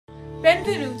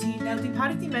Benvenuti nel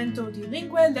Dipartimento di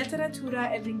Lingua,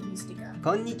 Letteratura e Linguistica.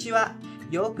 こんにちは。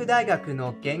ヨーク大学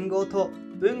の言語と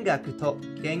文学と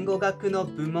言語学の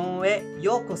部門へ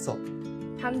ようこそ。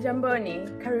 Hamjamboni,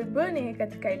 karibuni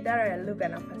katika idara ya lugha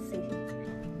na fasihi.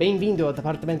 Bem-vindo ao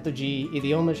Departamento de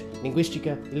Idiomas,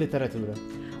 Linguística e Literatura.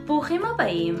 ברוכים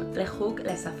הבאים לחוג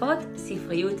לשפות,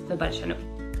 ספריות ובלשנות.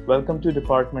 Welcome to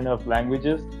Department of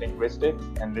Languages, Linguistics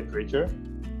and Literature.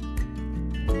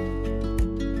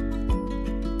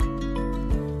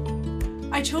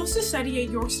 I chose to study at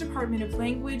York's Department of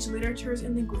Language, Literatures,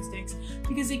 and Linguistics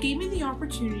because it gave me the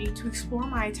opportunity to explore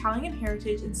my Italian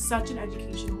heritage in such an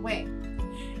educational way.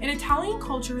 In Italian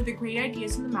culture with the great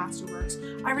ideas in the masterworks,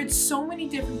 I read so many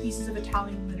different pieces of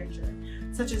Italian literature,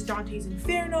 such as Dante's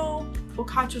Inferno,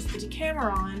 Boccaccio's The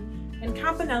Decameron, and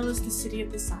Campanella's The City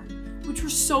of the Sun, which were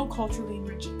so culturally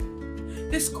enriching.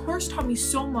 This course taught me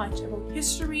so much about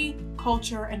history,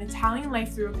 culture, and Italian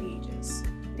life throughout the ages.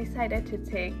 Decided to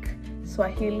take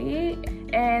Swahili,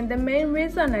 and the main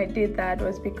reason I did that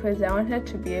was because I wanted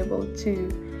to be able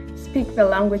to speak the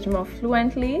language more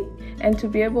fluently and to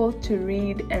be able to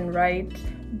read and write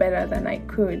better than I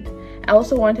could. I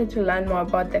also wanted to learn more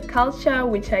about the culture,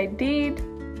 which I did.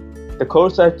 The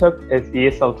course I took is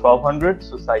ESL 1200,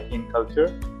 Society and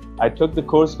Culture. I took the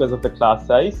course because of the class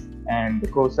size, and the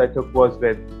course I took was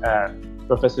with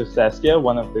Professor Saskia,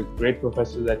 one of the great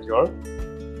professors at York.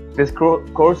 This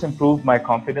course improved my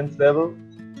confidence level,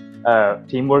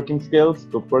 team working skills,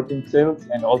 group working skills,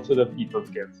 and also the people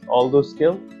skills. All those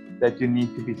skills that you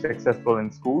need to be successful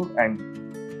in school and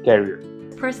career.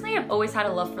 Personally, I've always had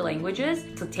a love for languages.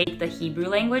 To take the Hebrew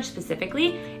language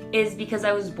specifically is because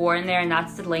I was born there and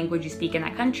that's the language you speak in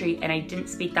that country, and I didn't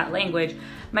speak that language.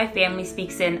 My family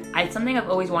speaks in. It's something I've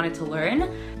always wanted to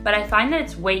learn, but I find that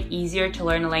it's way easier to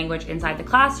learn a language inside the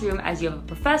classroom as you have a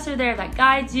professor there that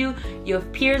guides you, you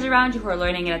have peers around you who are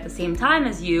learning it at the same time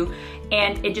as you,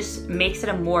 and it just makes it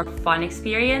a more fun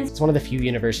experience. It's one of the few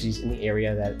universities in the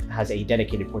area that has a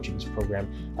dedicated Portuguese program.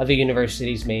 Other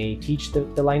universities may teach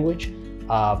the language,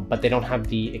 but they don't have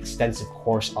the extensive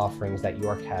course offerings that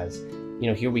York has. You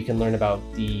know, here we can learn about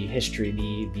the history,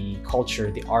 the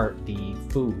culture, the art, the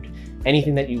food,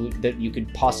 anything that you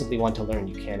could possibly want to learn,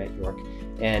 you can at York.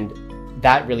 And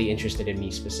that really interested in me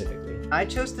specifically. I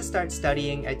chose to start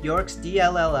studying at York's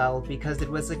DLLL because it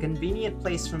was a convenient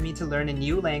place for me to learn a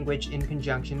new language in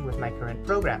conjunction with my current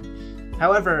program.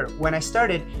 However, when I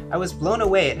started, I was blown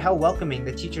away at how welcoming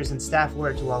the teachers and staff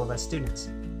were to all of us students.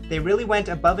 They really went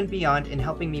above and beyond in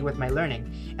helping me with my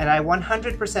learning, and I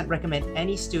 100% recommend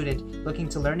any student looking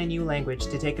to learn a new language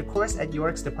to take a course at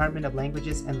York's Department of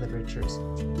Languages and Literatures.